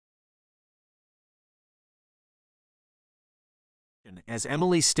As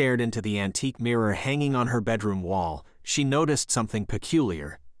Emily stared into the antique mirror hanging on her bedroom wall, she noticed something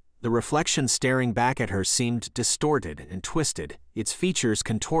peculiar. The reflection staring back at her seemed distorted and twisted, its features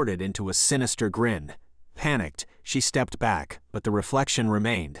contorted into a sinister grin. Panicked, she stepped back, but the reflection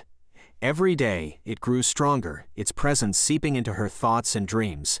remained. Every day, it grew stronger, its presence seeping into her thoughts and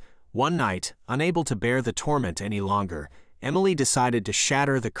dreams. One night, unable to bear the torment any longer, Emily decided to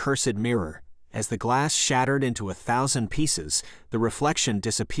shatter the cursed mirror. As the glass shattered into 1,000 pieces, the reflection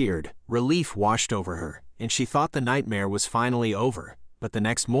disappeared, relief washed over her, and she thought the nightmare was finally over. But the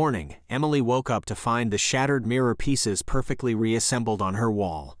next morning, Emily woke up to find the shattered mirror pieces perfectly reassembled on her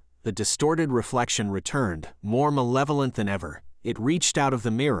wall. The distorted reflection returned, more malevolent than ever. It reached out of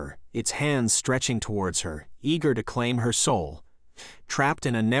the mirror, its hands stretching towards her, eager to claim her soul. Trapped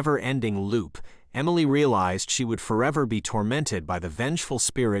in a never-ending loop, Emily realized she would forever be tormented by the vengeful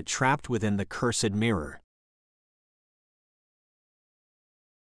spirit trapped within the cursed mirror.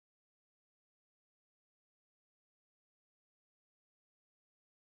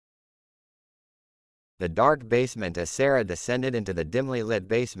 The dark basement. As Sarah descended into the dimly lit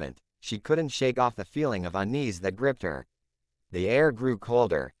basement, she couldn't shake off the feeling of unease that gripped her. The air grew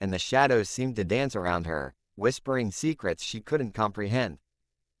colder, and the shadows seemed to dance around her, whispering secrets she couldn't comprehend.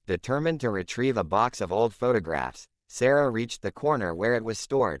 Determined to retrieve a box of old photographs, Sarah reached the corner where it was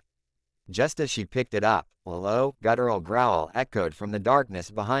stored. Just as she picked it up, a low, guttural growl echoed from the darkness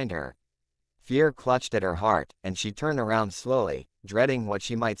behind her. Fear clutched at her heart, and she turned around slowly, dreading what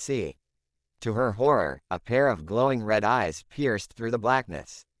she might see. To her horror, a pair of glowing red eyes pierced through the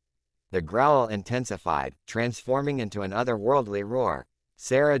blackness. The growl intensified, transforming into an otherworldly roar.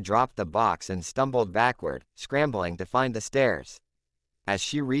 Sarah dropped the box and stumbled backward, scrambling to find the stairs. As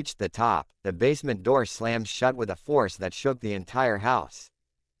she reached the top, the basement door slammed shut with a force that shook the entire house.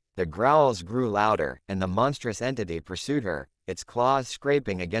 The growls grew louder, and the monstrous entity pursued her, its claws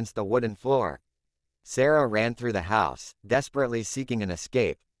scraping against the wooden floor. Sarah ran through the house, desperately seeking an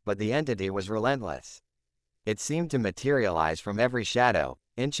escape, but the entity was relentless. It seemed to materialize from every shadow,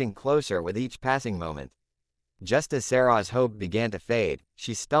 inching closer with each passing moment. Just as Sarah's hope began to fade,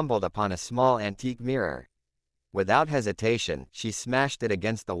 she stumbled upon a small antique mirror. Without hesitation, she smashed it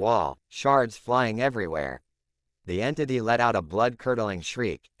against the wall, shards flying everywhere. The entity let out a blood-curdling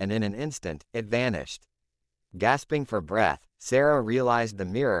shriek, and in an instant, it vanished. Gasping for breath, Sarah realized the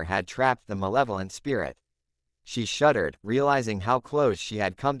mirror had trapped the malevolent spirit. She shuddered, realizing how close she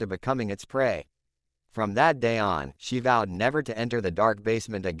had come to becoming its prey. From that day on, she vowed never to enter the dark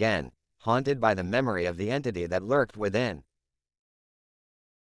basement again, haunted by the memory of the entity that lurked within.